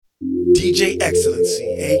DJ Excellency,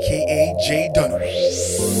 aka Jay Dunham.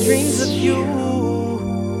 Dreams of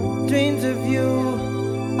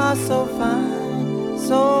you are so fine,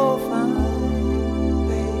 so fine,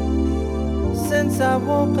 baby. Since I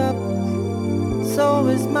woke up, so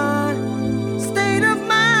is my state of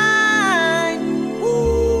mind.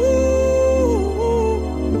 Ooh,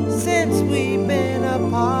 since we've been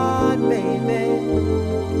apart, baby,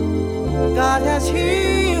 God has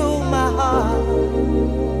healed my heart.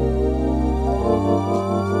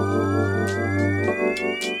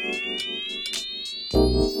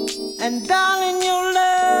 And darling, your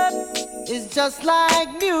love is just like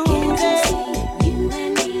music. You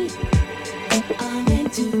and me are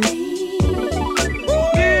meant to be.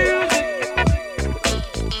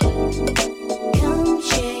 Come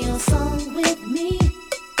share your song with me,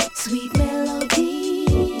 sweet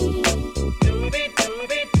melody.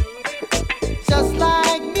 Just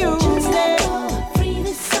like music. Just free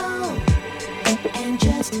the soul and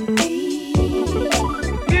just be.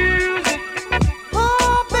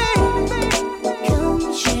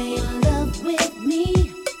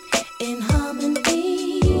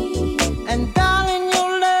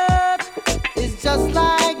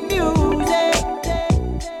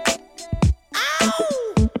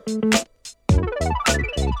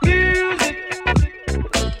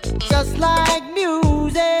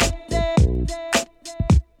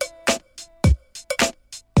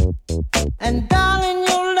 And darling,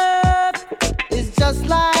 your love is just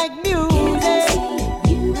like music.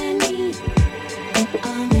 You and me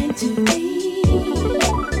are meant to be.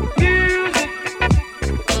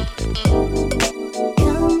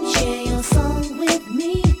 Come share your song with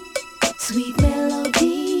me, sweet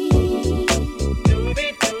melody.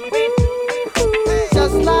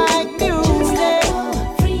 Just like music.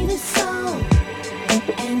 Just free the soul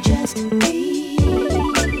and just be.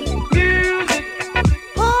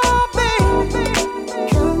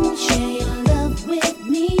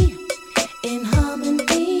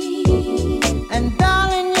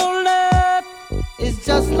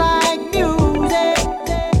 Just like music.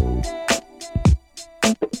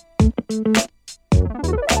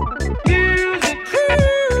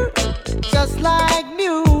 Just like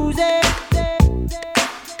music.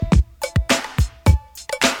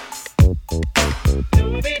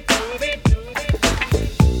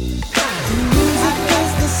 Music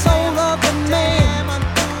is the soul of the man.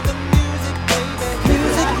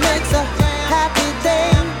 Music makes a happy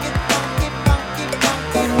day.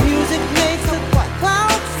 Music makes the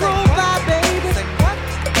clouds roll by, baby.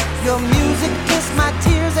 Your music kissed my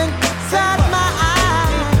tears and sad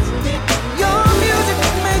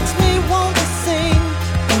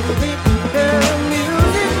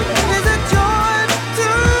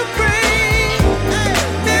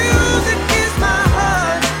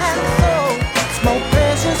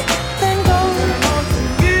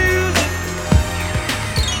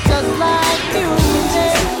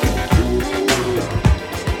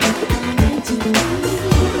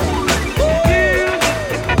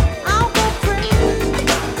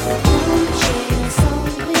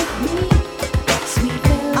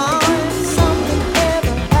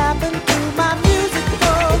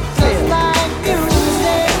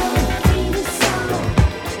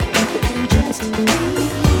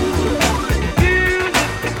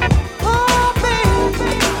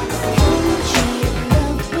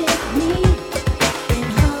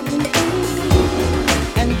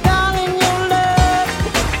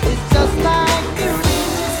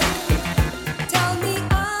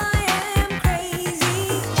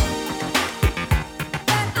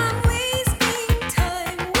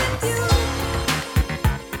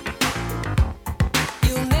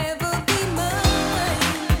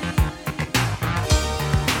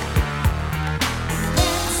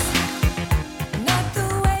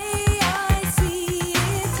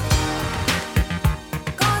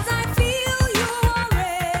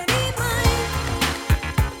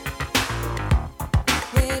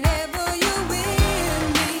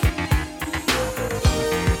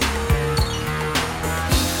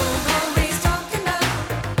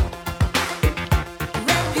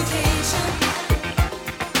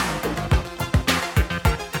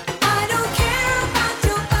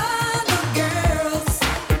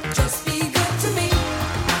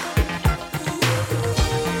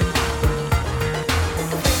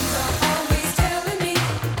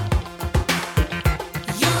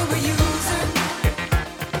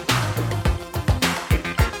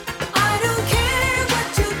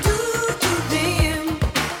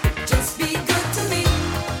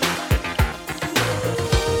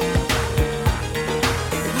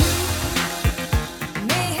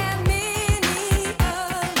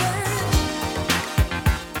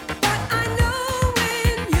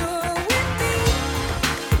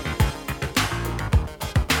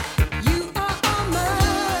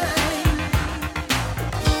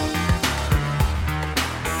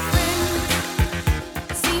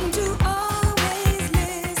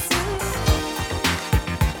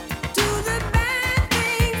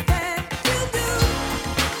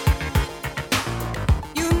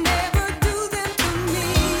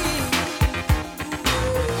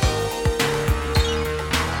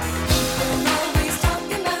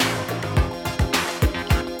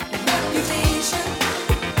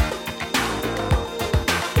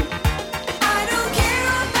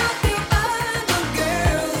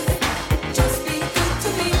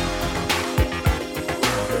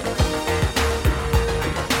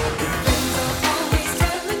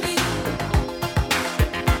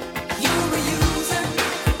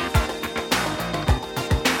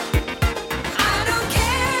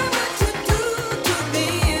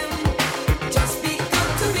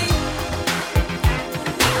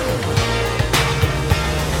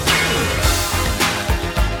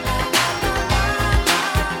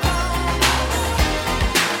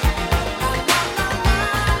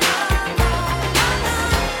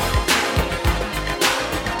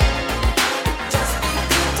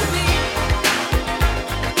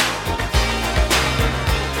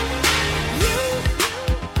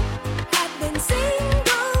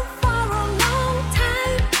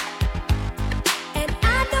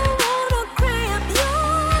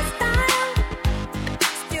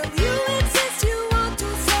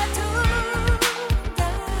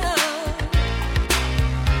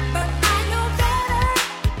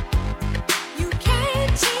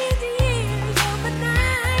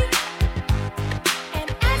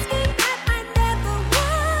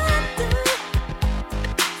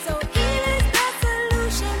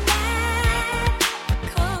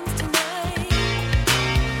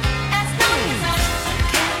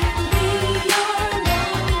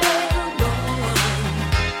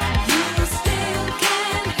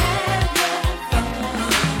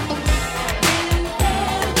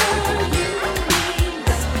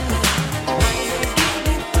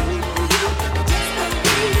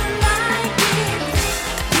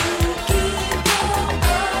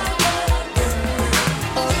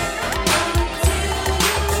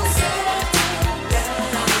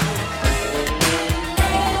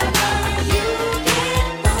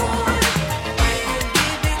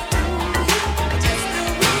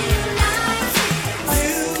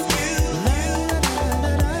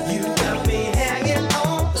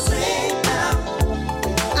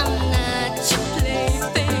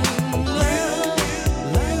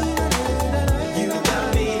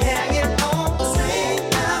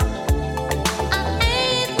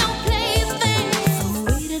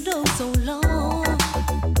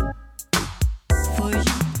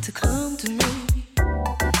to come to me.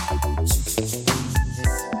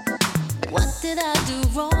 What did I do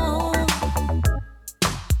wrong?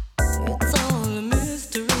 It's all a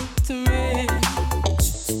mystery to me.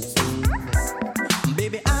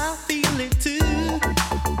 Baby, I feel it too.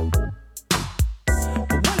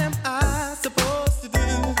 But what am I supposed to do?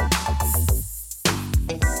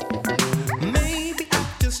 Maybe I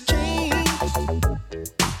just changed.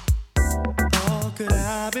 Or could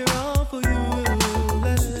I be wrong for you?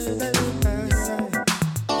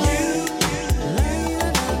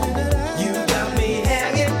 You got me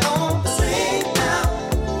hanging.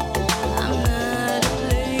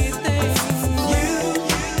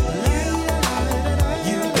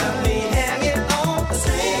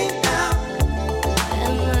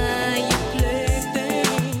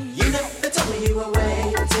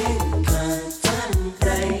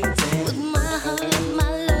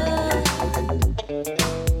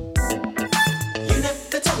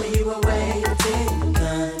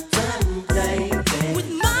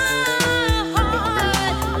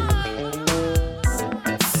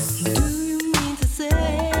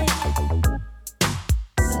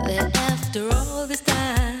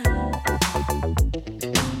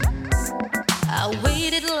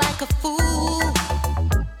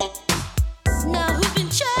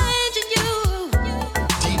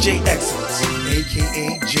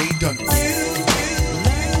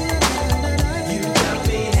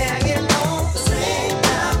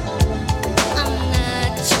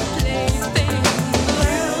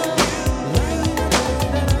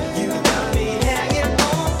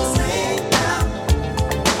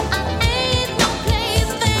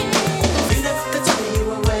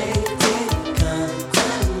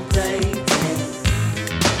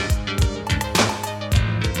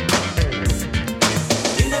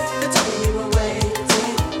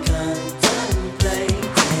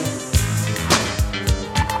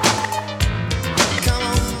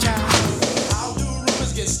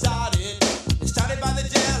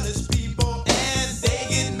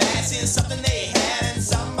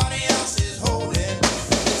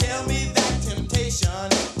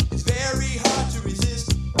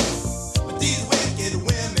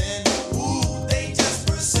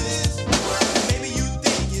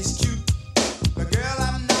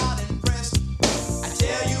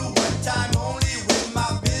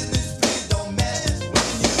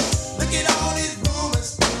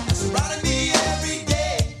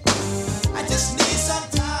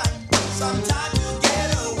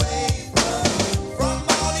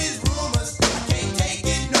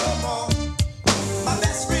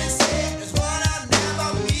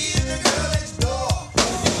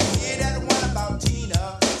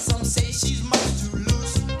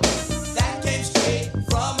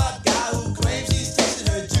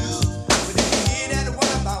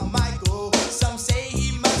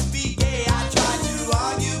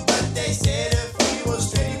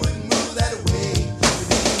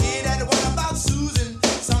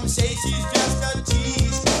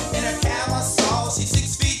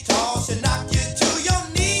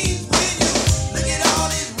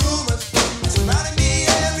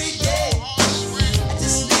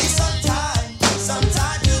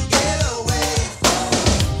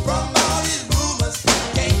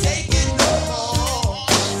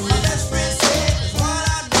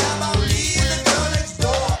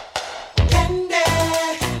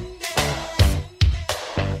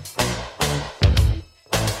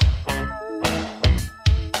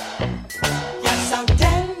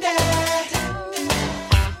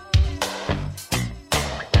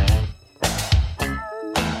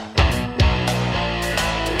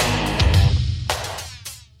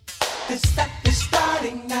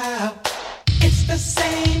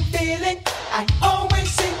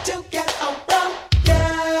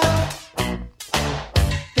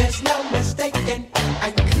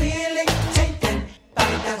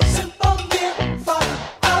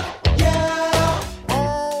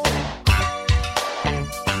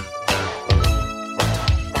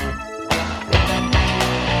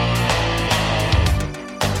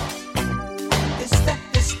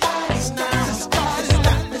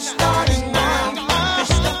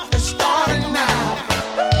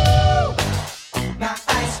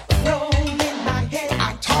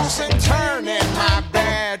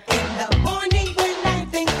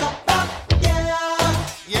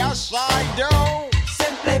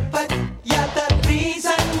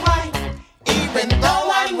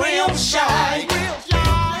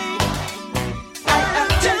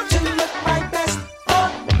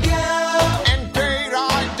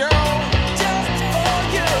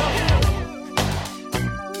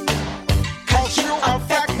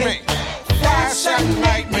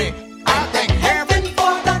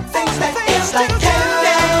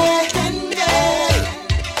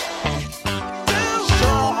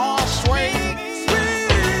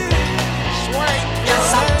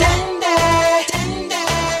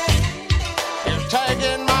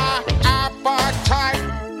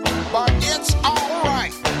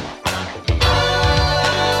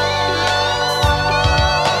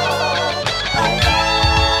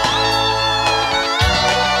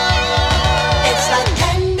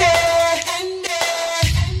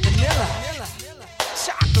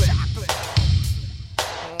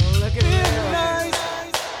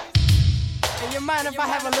 if I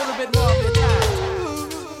have a little bit more of your time?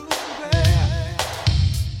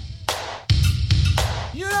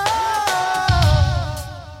 You know.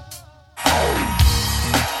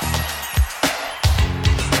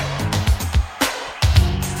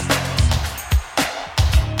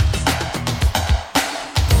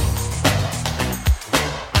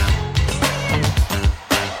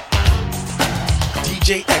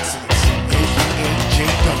 DJ Excellency, aka J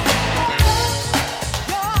Dunn.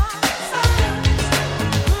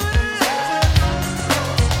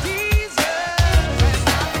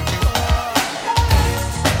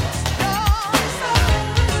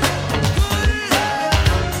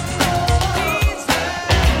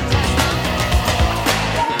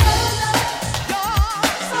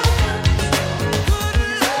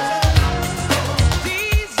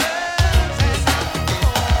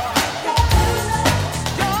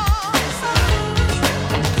 You're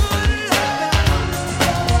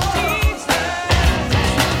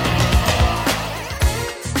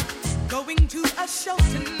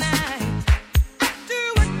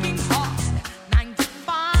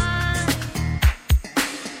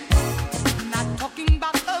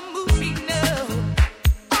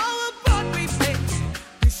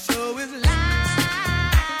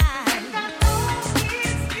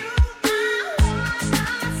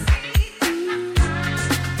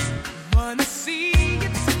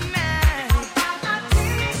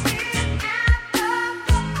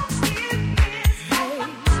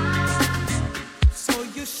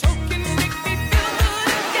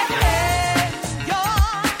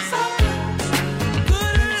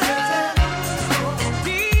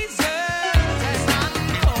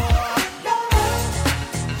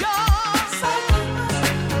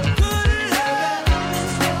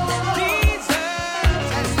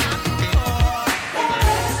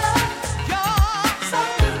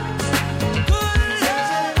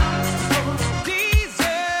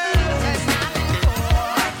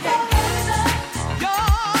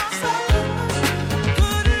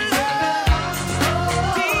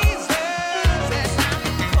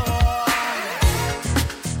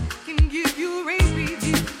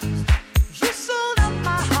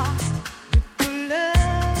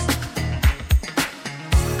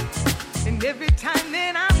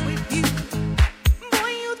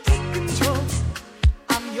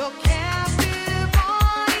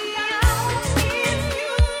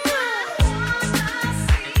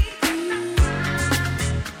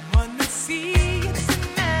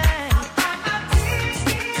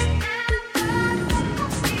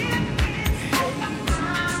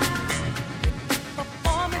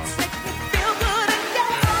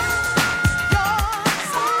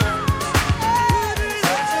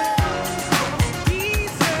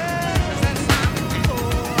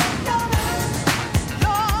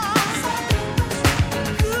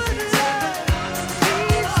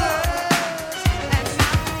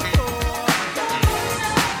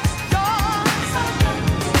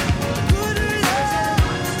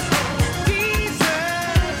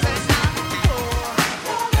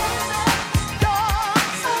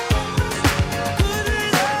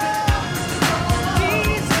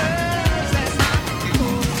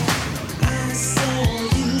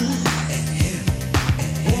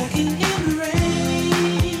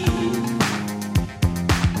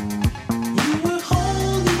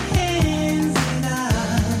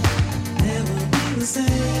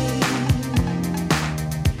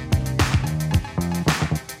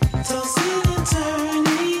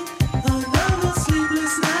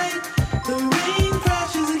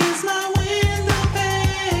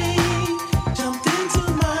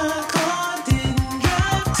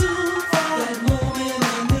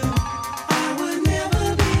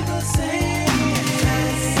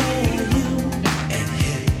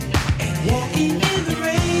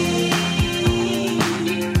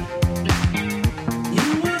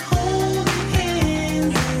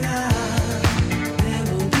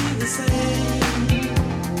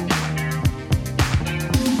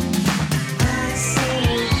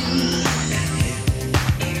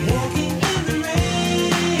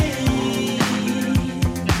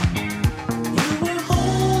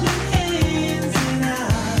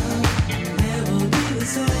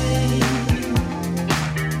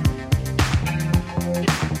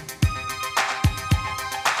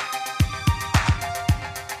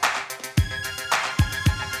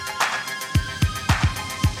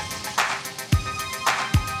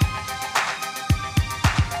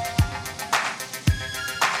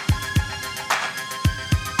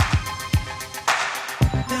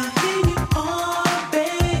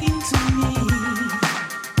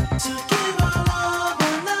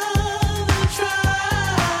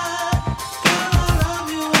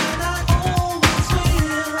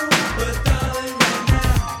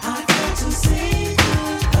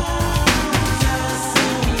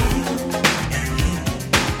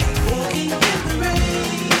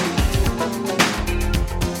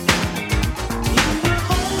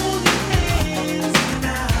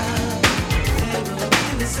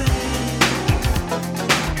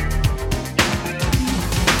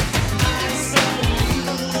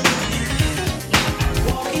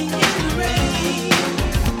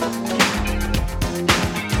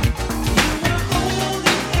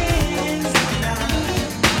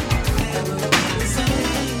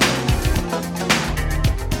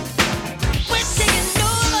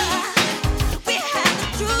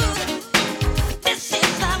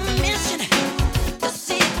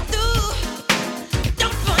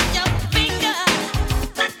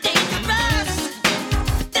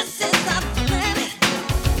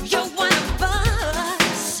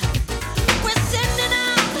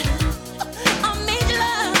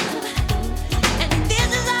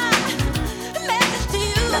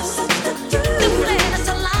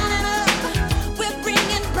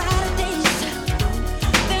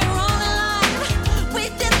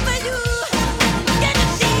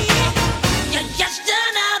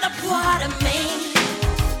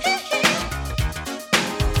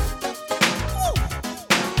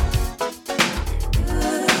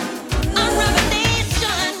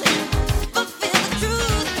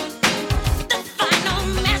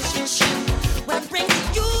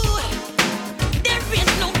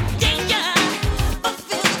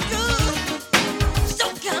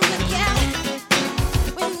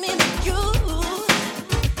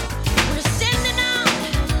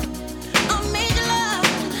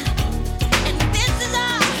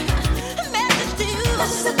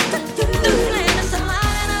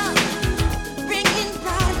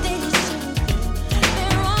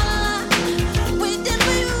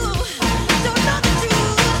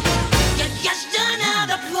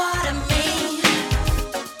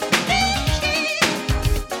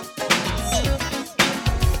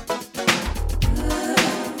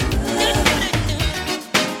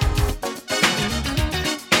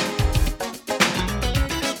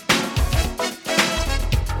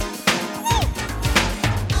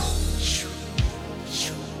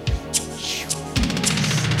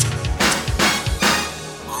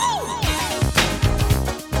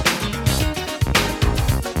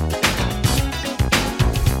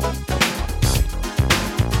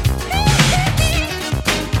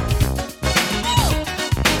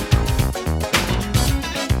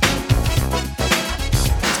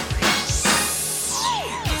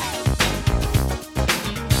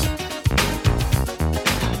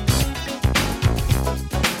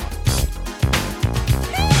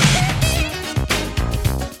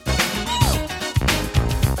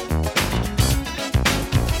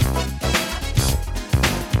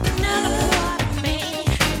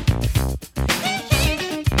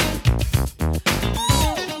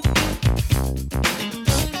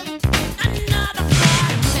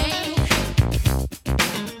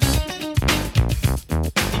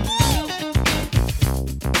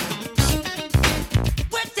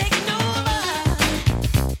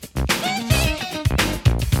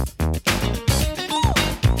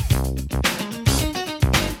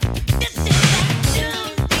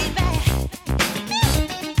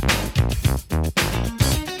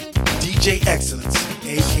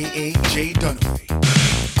Dunaway.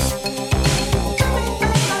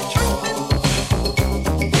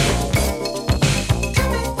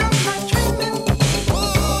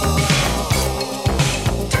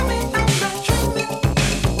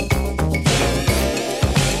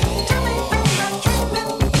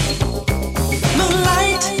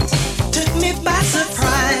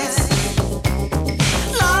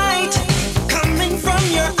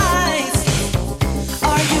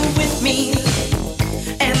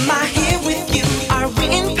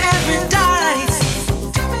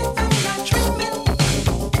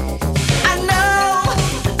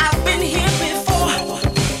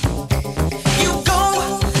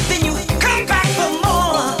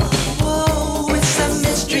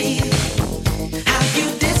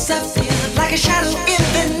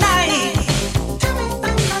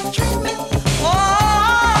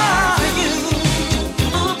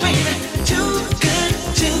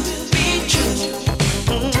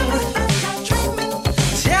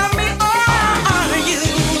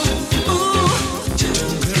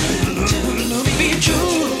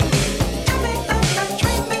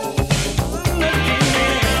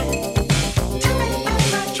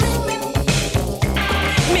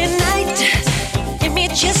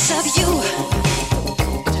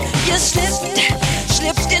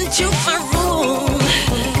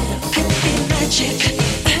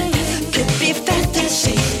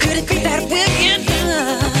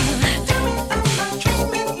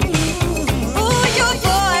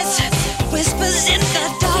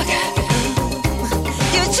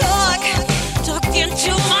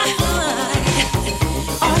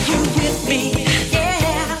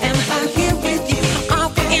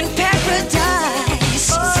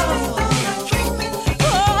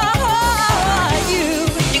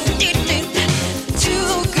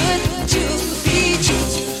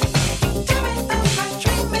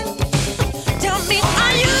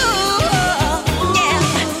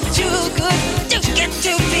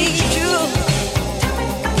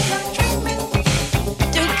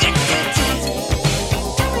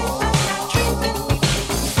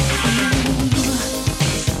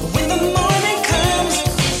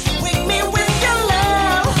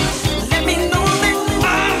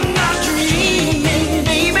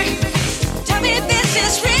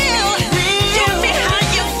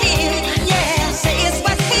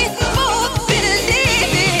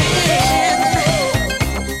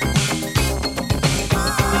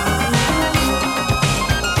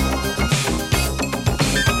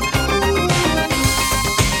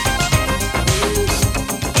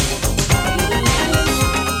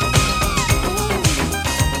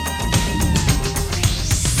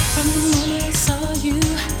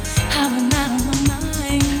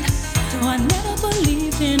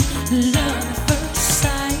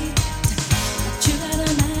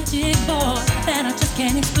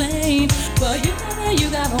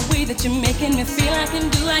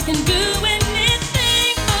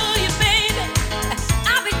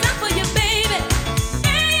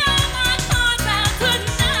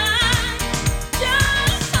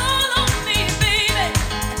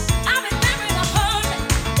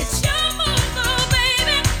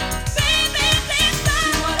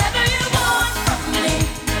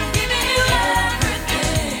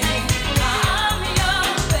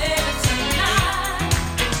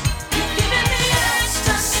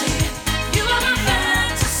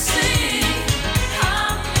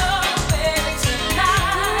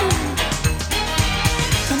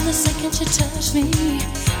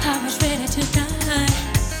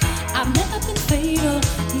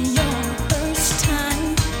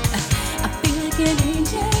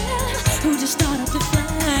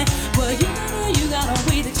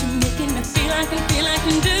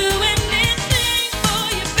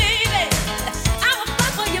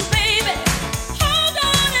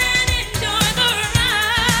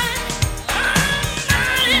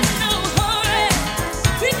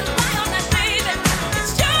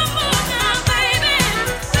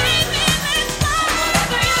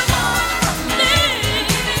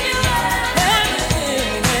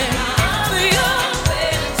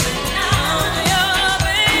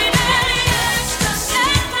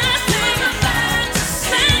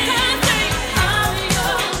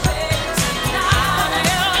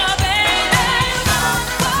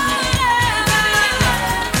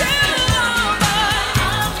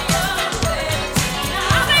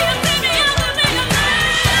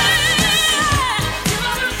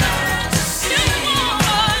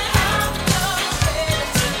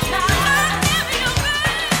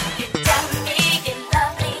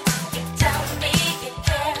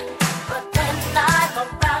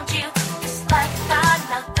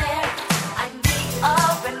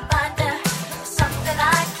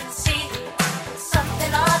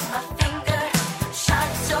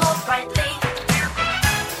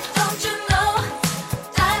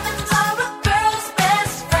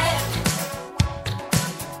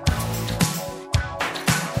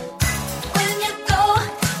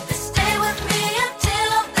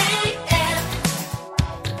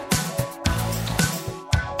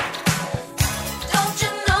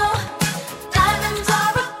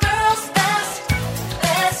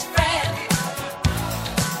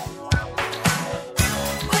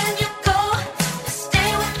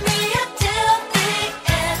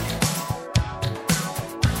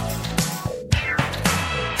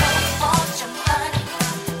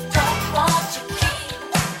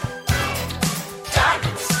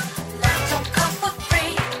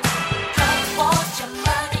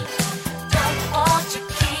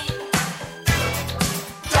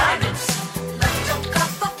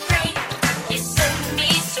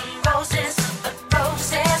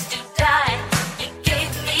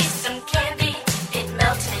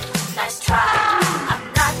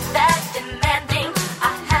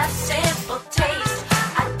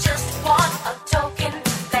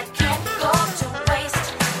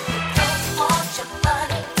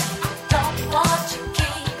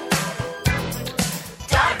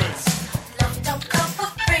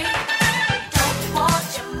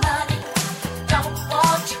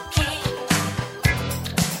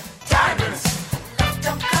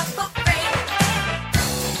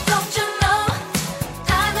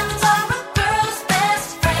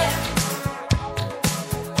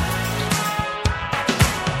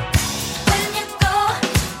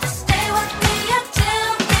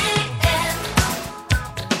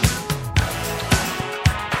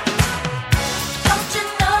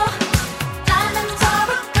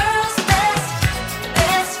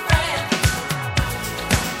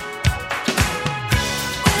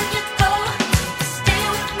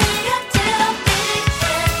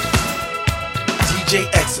 DJ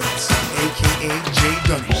Excellence, aka J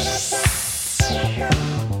Dunny.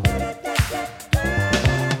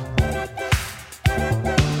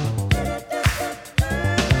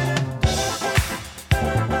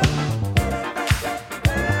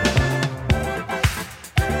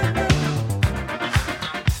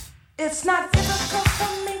 It's not difficult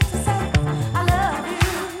for me to say I love you.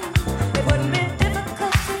 It wouldn't be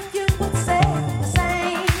difficult if you would say the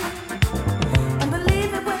same. And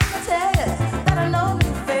believe it when I tell you that I know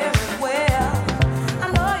you very well. I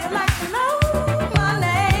know you like to know my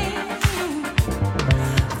name.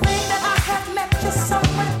 I think that I have met you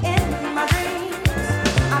somewhere in my dreams.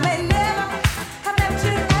 I may never have met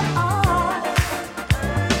you at all.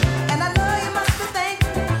 And I know you must be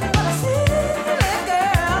thinking, what a silly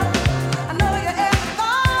girl. I know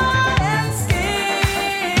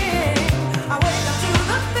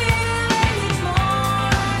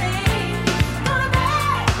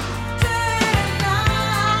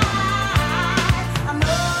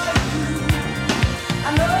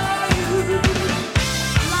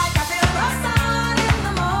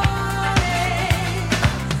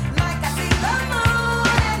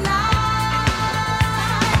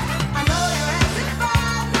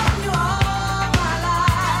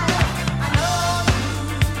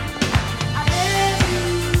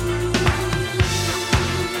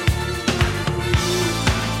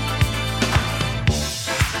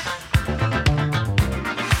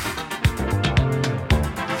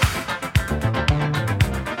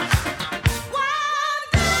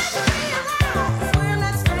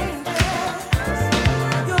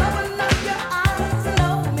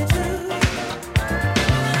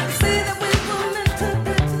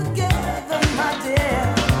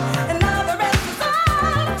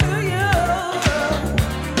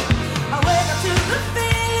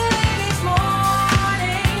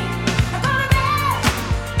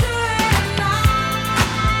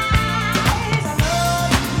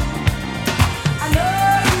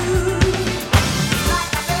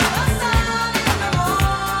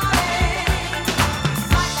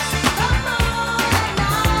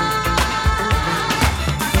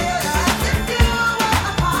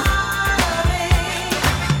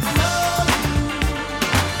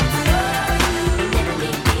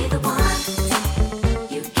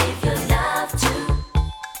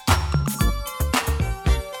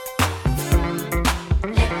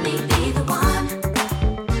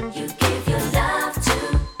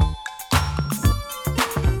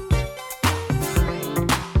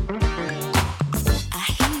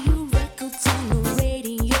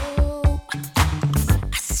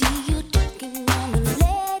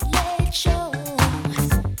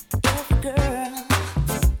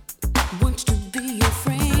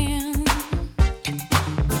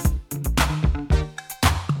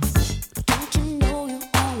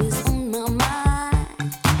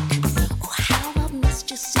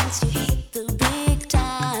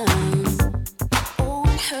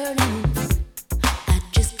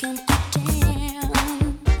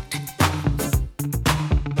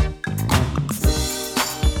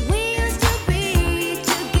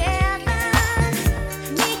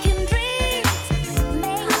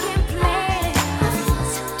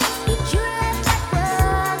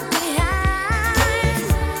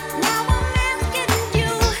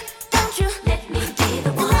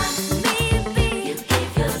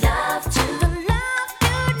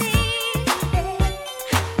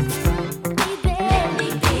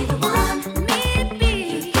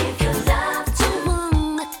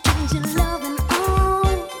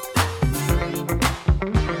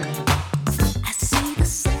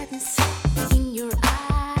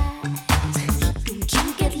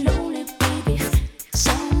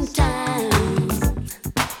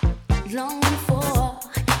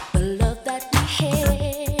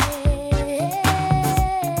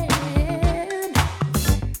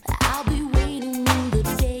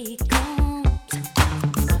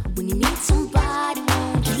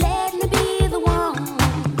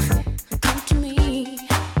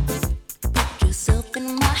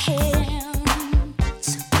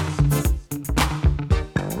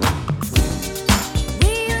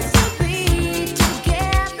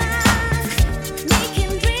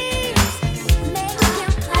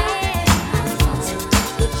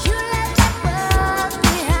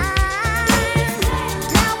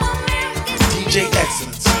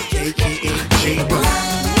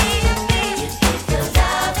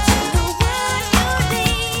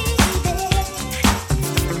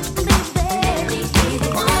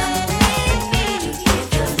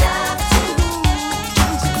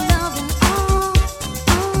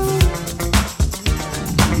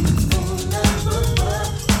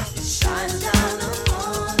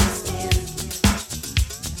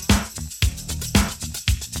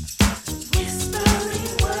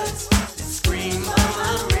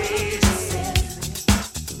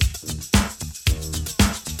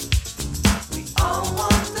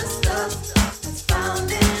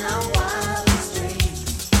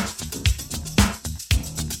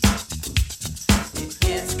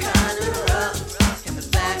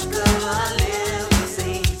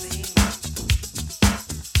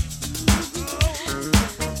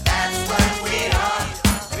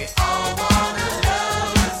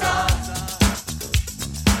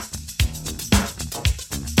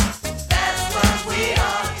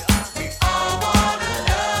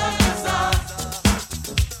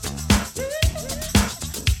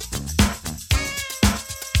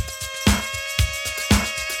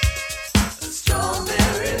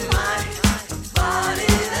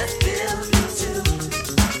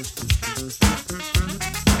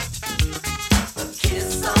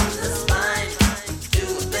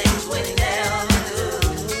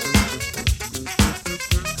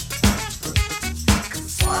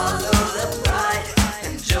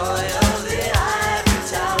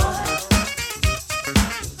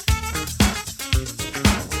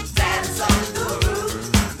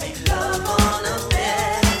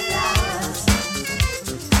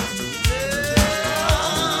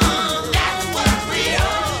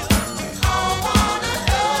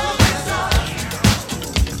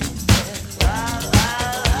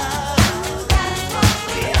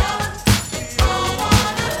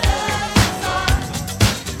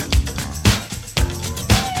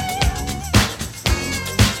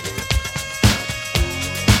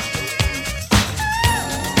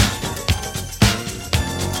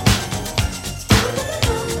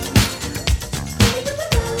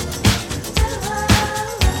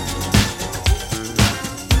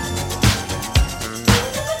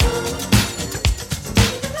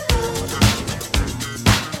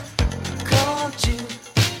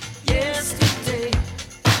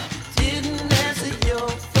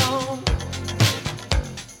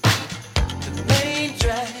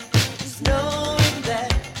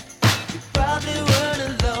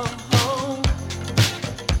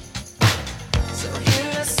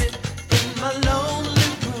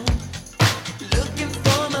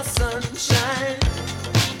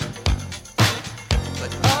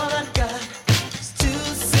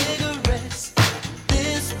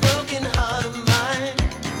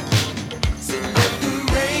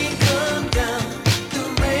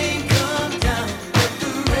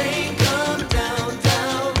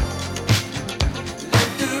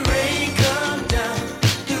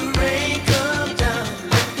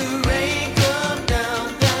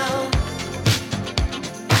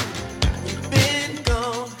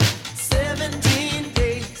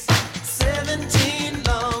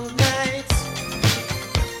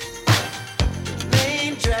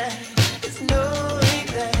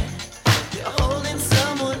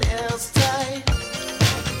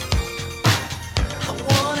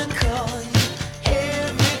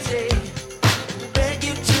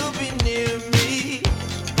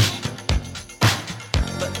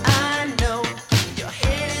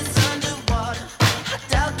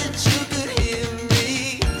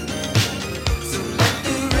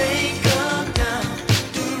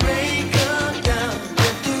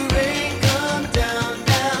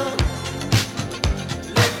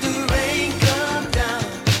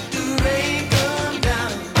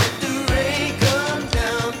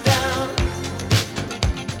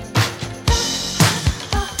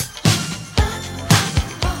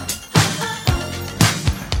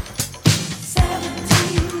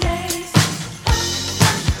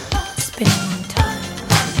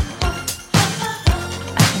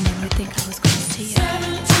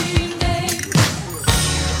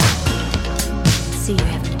see you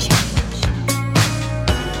haven't changed.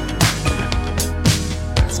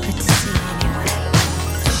 It's good to see you anyway.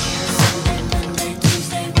 Sunday, Monday,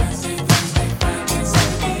 Tuesday, Wednesday, Thursday, Friday,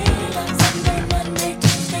 Sunday. Sunday, Monday,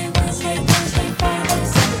 Tuesday, Wednesday, Thursday, Friday,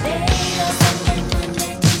 Sunday. Sunday,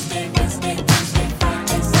 Monday, Tuesday, Wednesday, Thursday,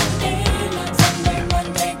 Friday, Sunday. Sunday,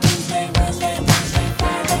 Monday, Tuesday, Wednesday, Thursday,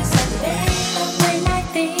 Friday, Sunday. When I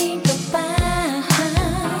think about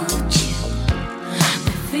you,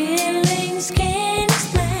 the feelings can't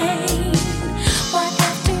explain why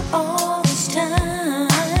after all this time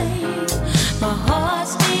my heart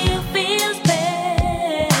still feels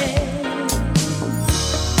pain.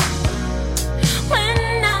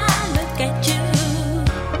 When I look at you,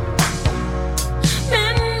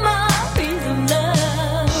 memories of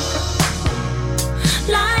love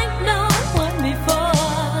like no one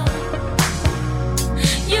before.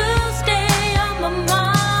 You stay on my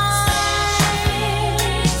mind.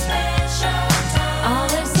 Special time,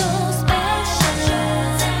 always so special.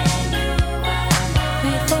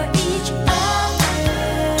 Wait for each other.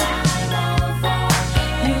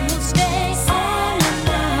 You will stay on my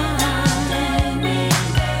mind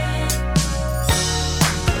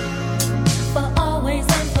for always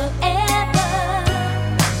and forever.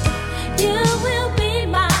 You will be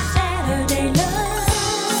my Saturday love.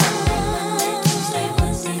 Tuesday,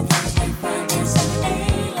 Wednesday, Thursday, Friday, Sunday.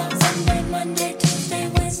 Sunday, Monday, Tuesday,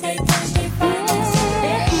 Wednesday, Thursday, Friday,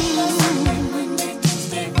 Sunday. Sunday, Monday,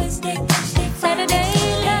 Tuesday, Wednesday, Thursday, Saturday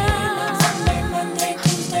love. Sunday, Monday,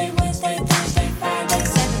 Tuesday, Wednesday, Thursday, Friday,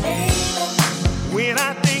 Sunday. When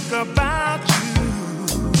I think about you,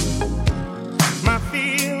 my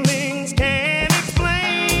feelings can't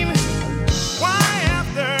explain why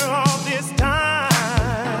after all this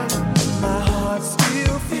time my heart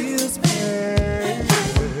still feels pain.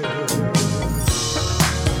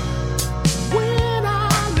 When I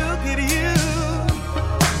look at you,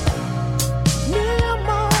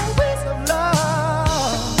 memories of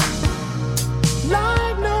love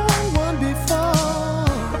like no one before.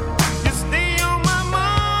 You stay on my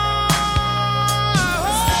mind.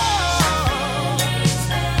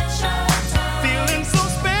 Feeling so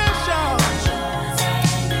special.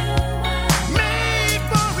 Made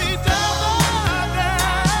for each other,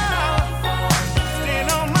 girl. Staying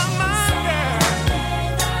on my mind,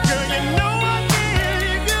 girl. Girl, you know I can't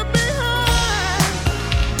leave you behind.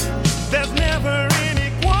 There's never any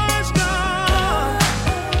question.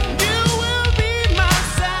 You will be my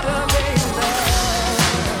Saturday love.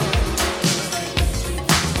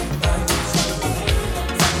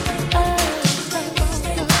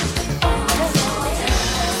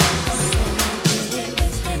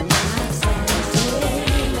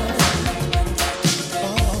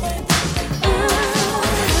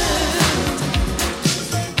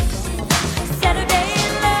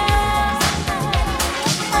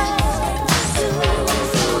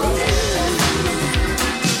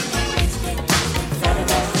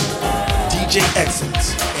 DJ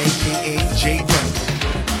Essence, aka J Duncan.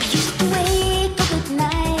 Wake up at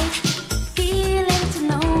night, feeling too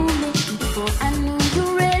lonely. Before I knew you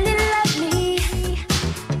really loved me,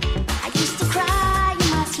 I used to cry in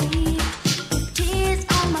my sleep, with tears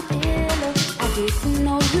on my pillow. I didn't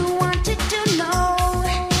know you wanted to know.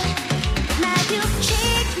 Now you've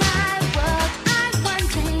changed my world. I'm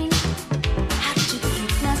wondering how to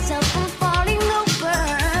keep myself from falling over.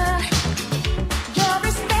 You're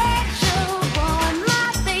a special one, my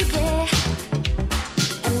baby.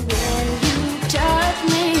 And when you touch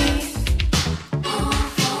me,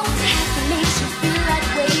 it makes you feel that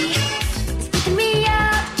way. It's taking me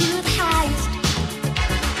up to the highest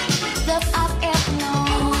love I've ever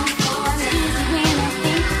known. That's easy when I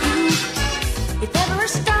think you. If ever a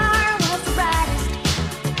star was the brightest,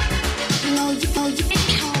 you know you can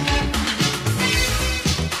count.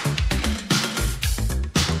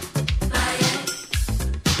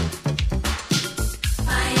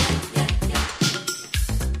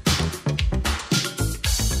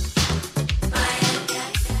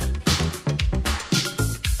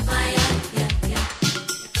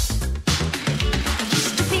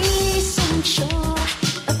 Used to be so unsure,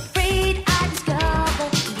 afraid I'd discover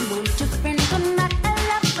you weren't a friend but not a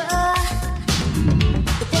lover.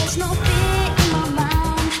 But there's no fear in my mind.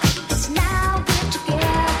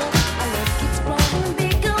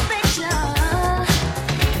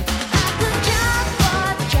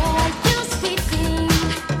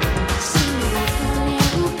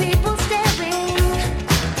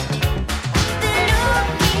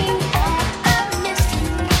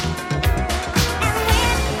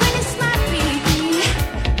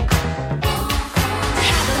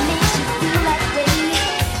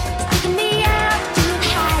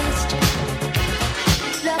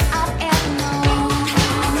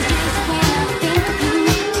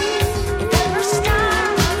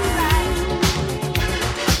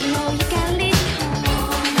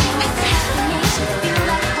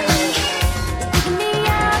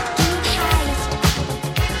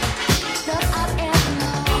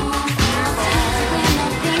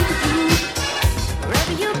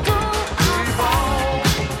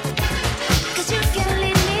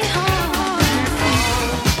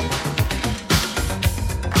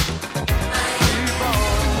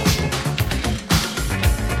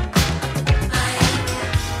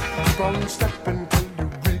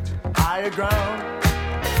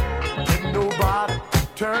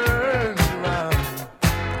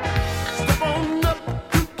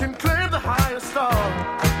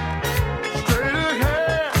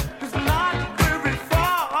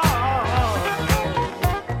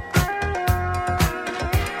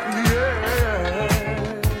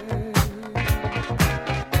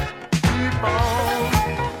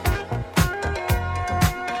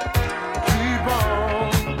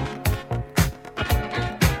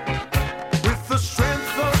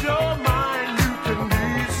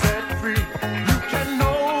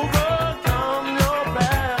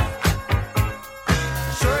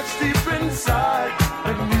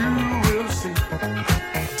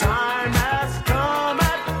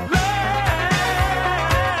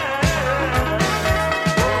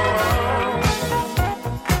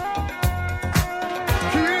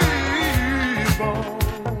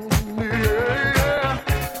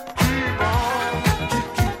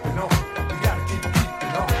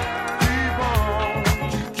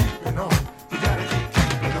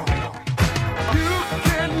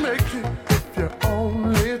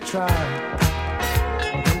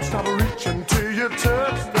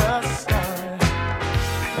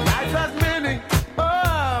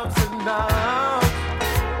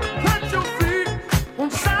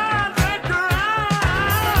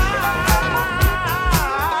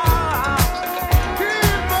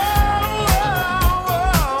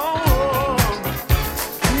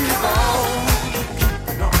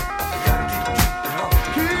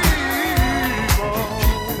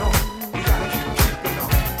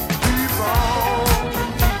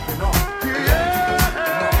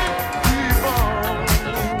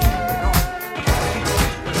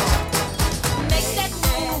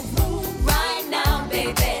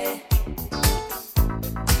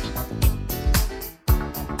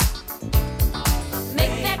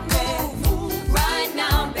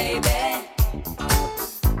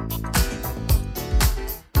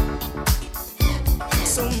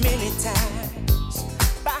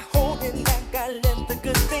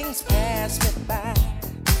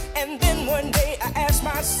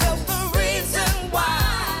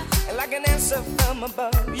 answer from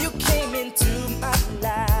above. You came into my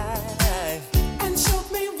life and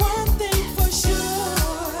showed me one thing for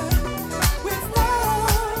sure. With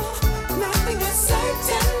love, nothing is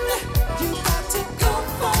certain. You got to go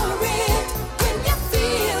for it when you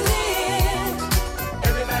feel it.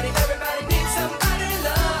 Everybody needs somebody to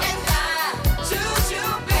love. And I choose you,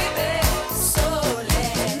 baby. So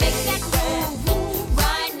let's Make that move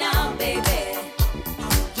right now, baby.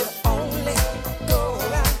 you only go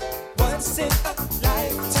around once in a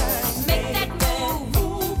lifetime. Make that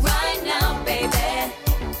move right now, baby.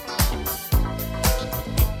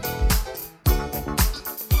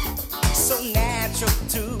 So natural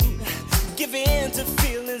to give in to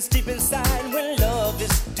feelings deep inside when love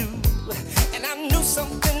is due. And I knew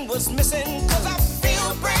something was missing, 'cause I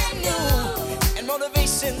feel brand new. And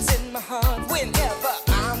motivation's in my heart whenever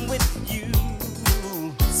I'm with you.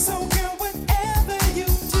 So girl, whatever you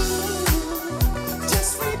do,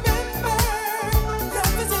 just remember,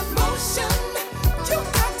 love is emotion. You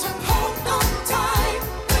got to hold on tight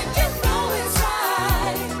when you know it's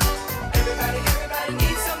right. Everybody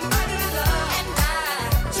needs somebody to love. And I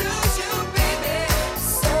choose you, baby.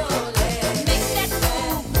 So let's make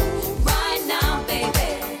that move right now, baby.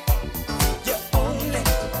 You only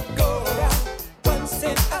go around once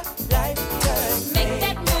in a lifetime. Make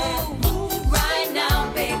that move right now,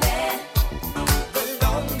 baby. The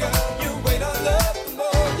longer you wait on love, the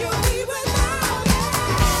more you'll be without it.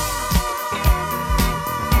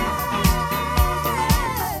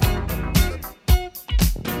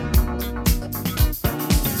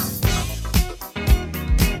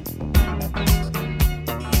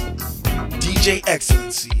 DJ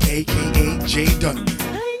Excellency, aka Jay Duncan.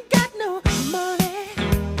 I ain't got no money.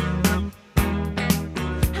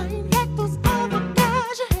 I ain't got those other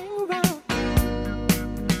guys you hang around.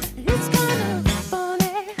 It's kind of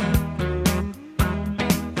funny,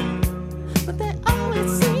 but they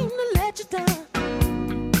always seem to let you down.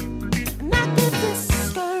 And I get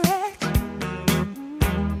discouraged,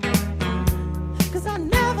 'cause I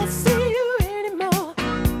never see you anymore.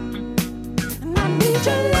 And I need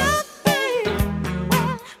your love, babe.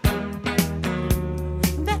 Well,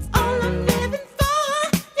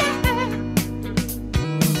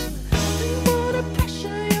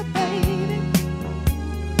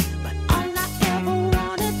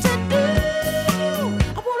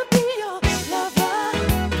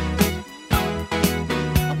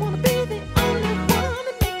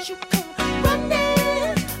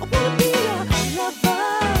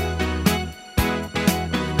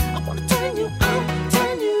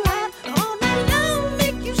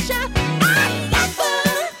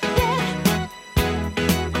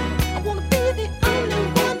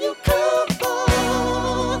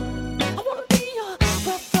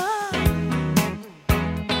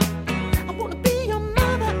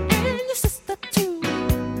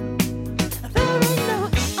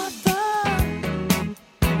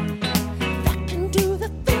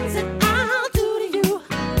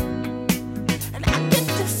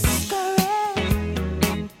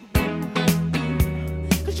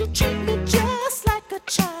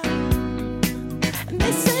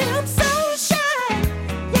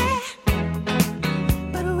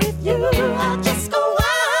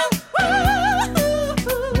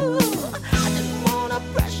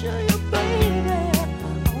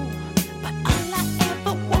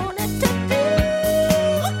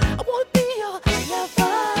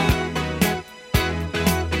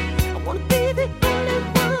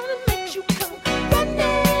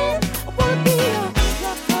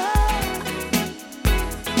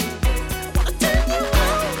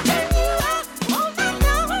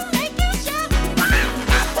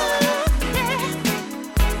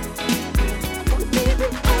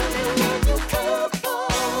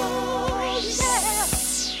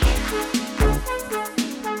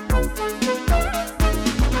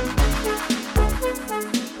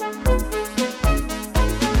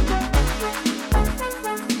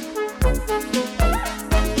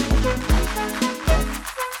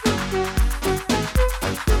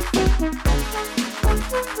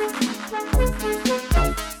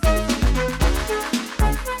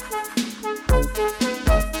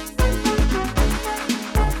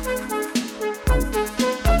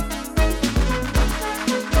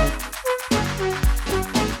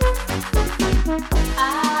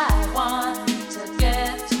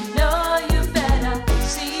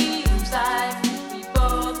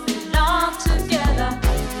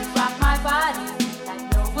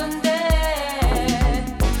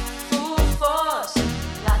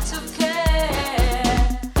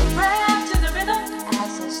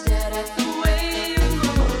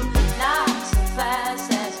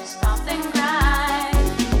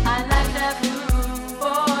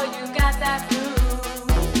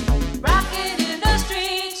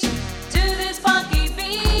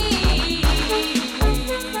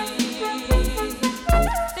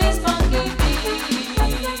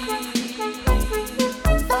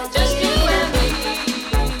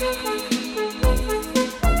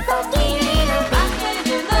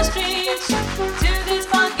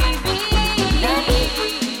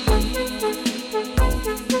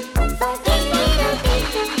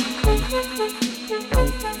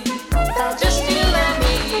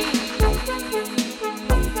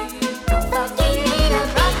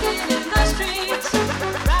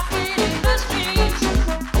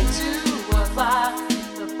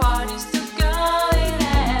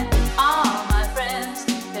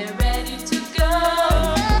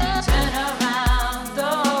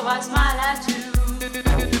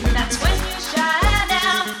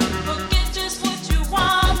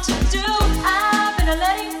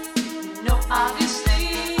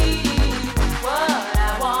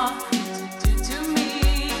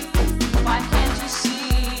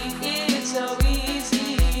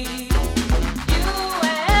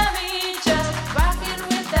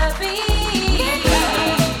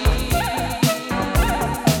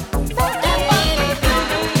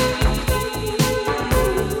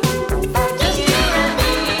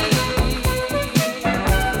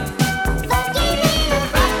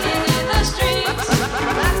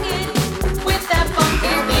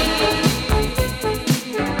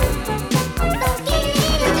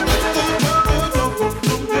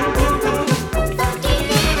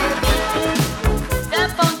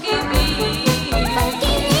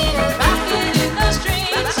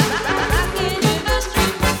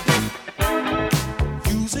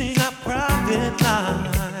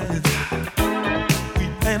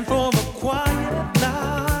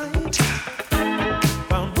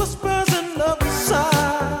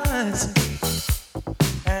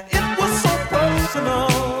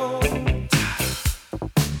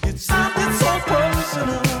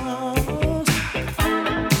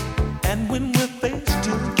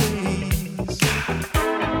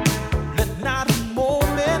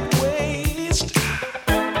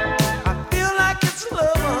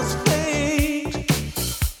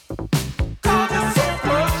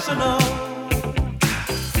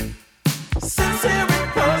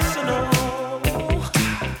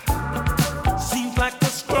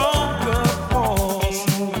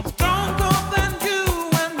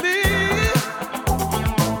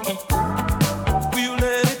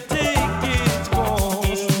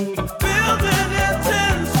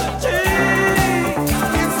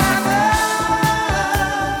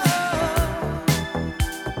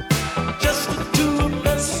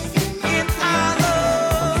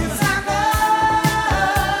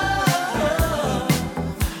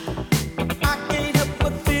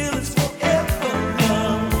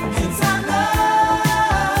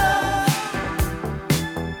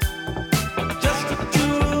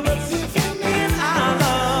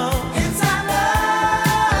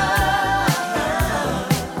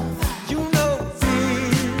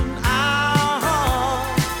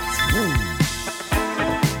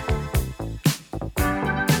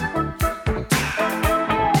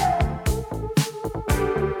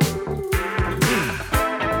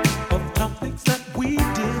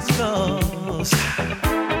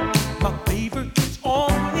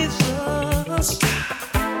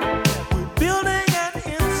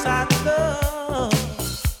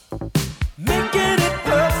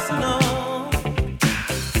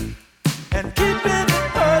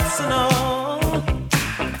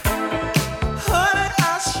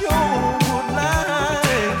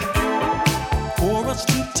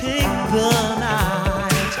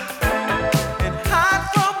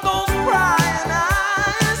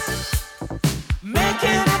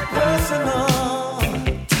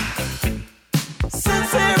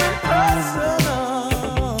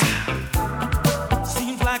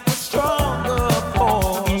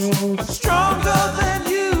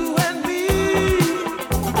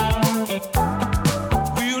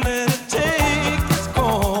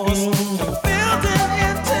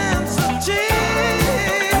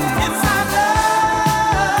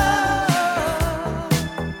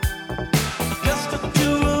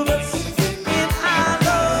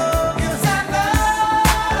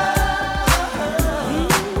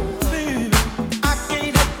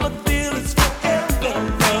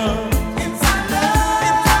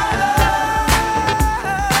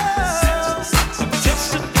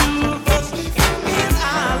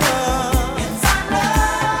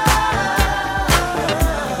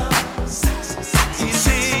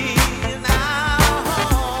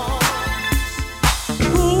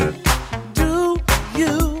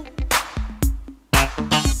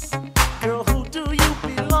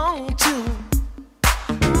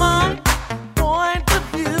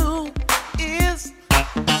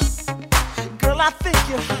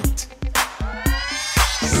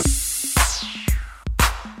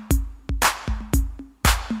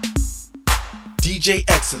 DJ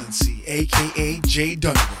Excellency, aka Jay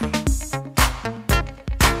Dunaway.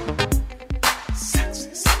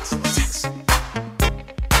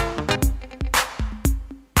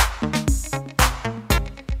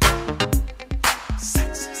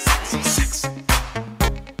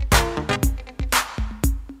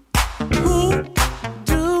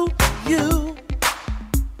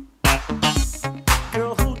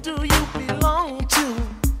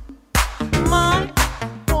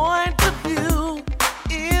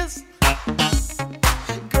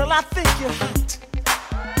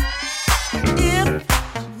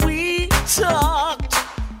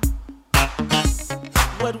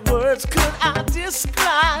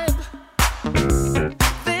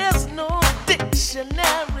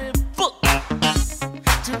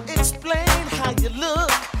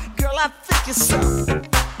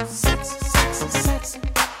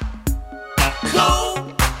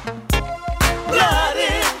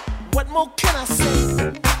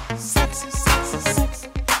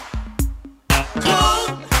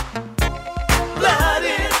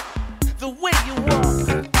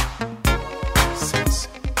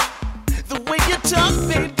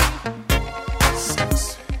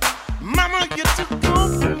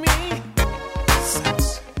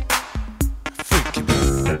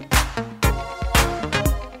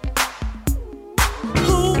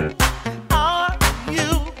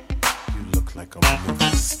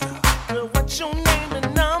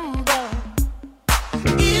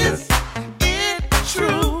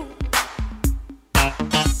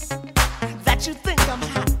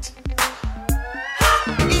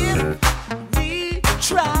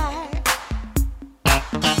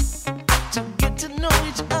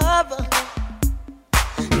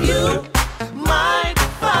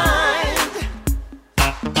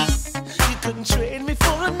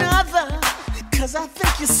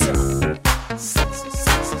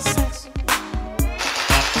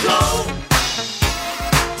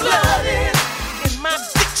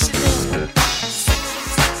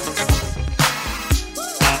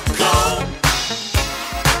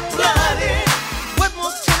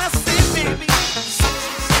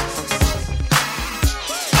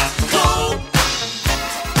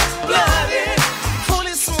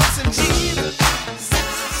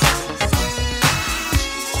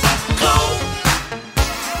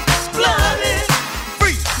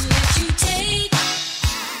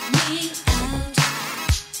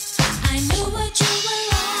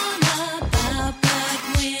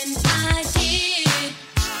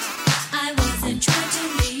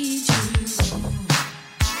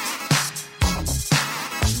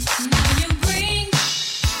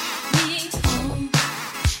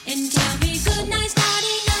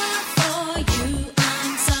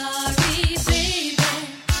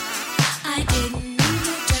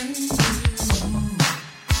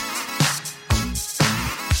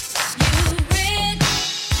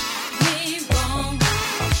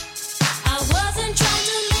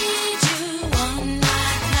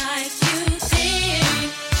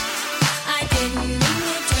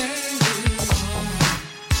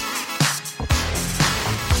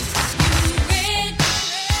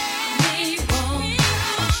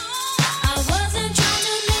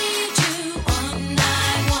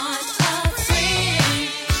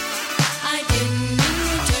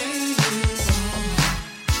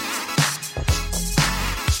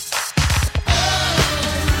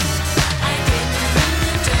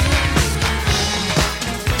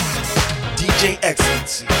 DJ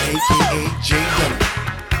Excellency, aka Jay Dunaway.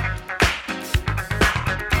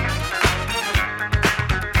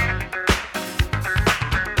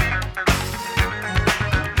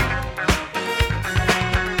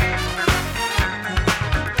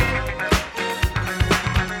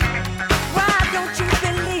 Why don't you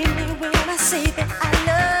believe me when I say that I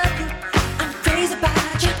love you? I'm crazy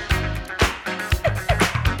about you.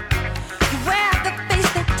 You wear the face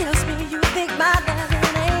that tells me you think my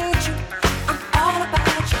loving ain't true. I'm all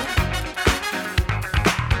about you.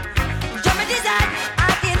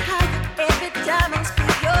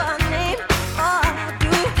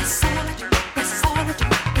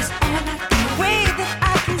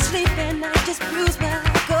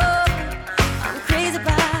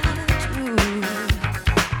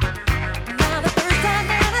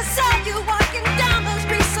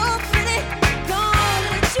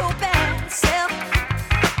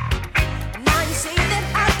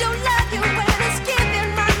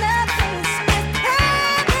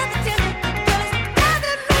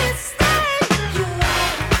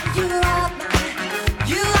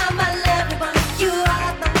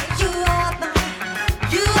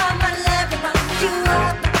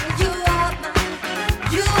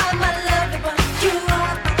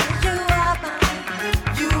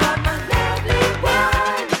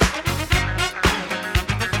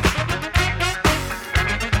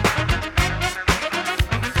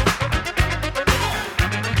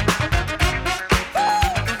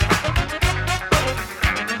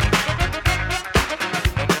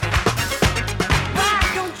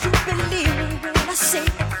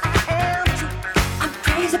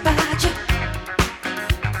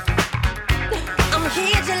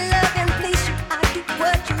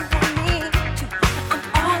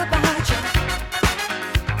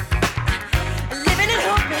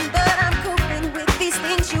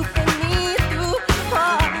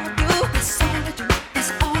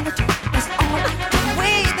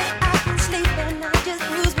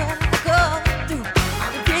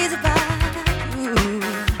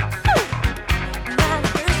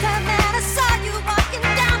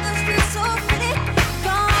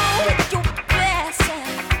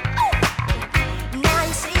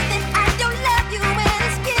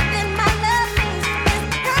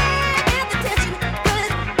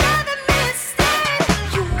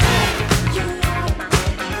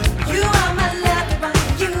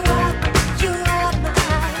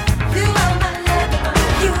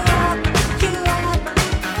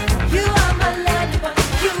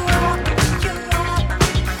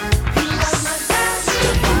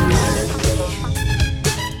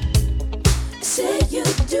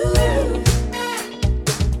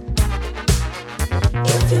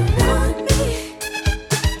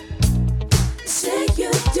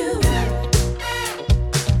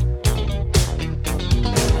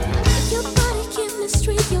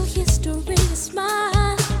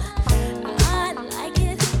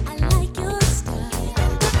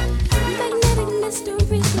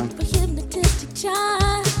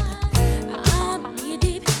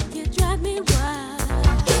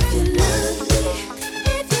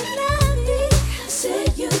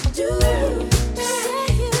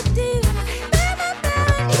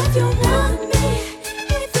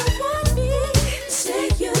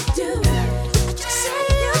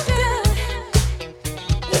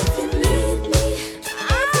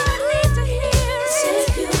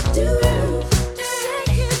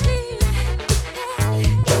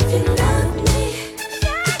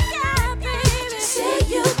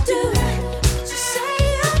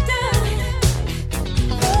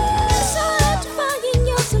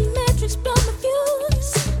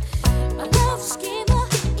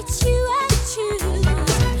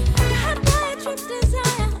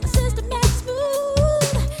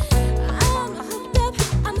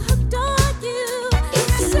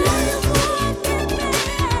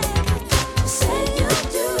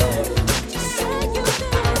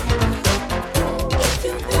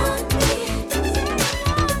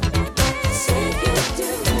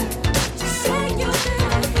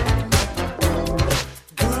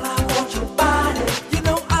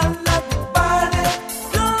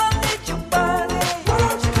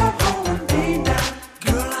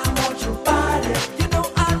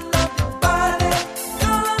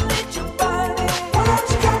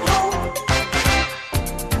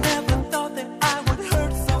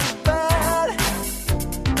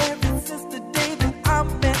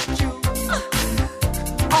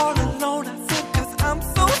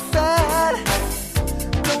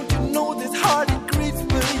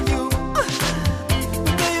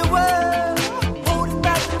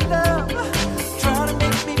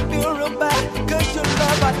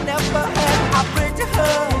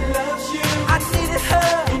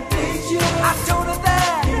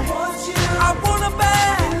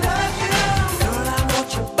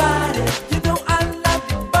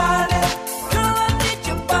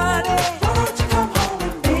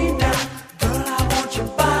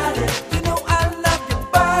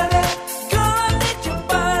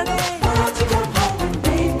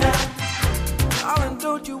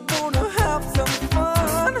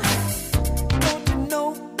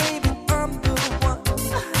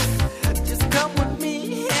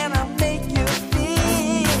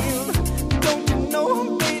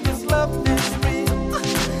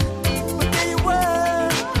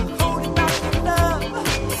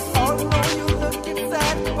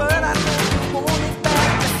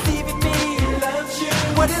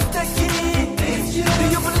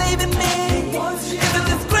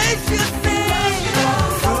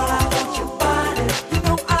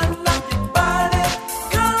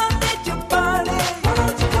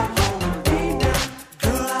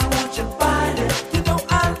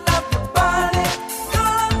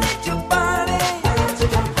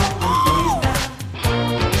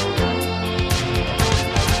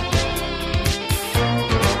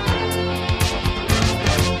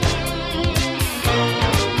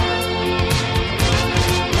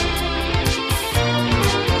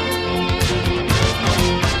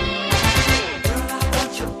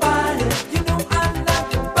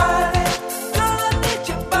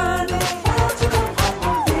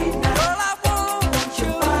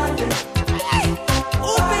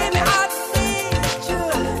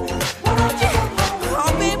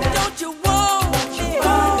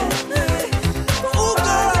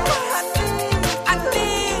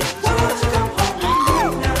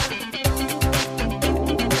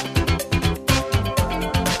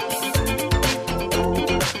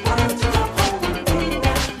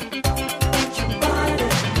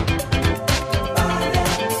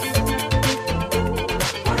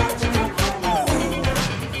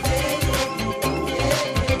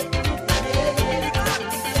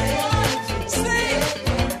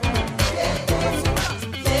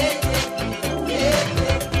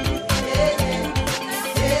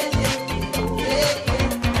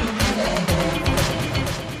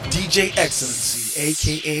 DJ Excellency,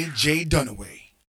 aka Jay Dunaway.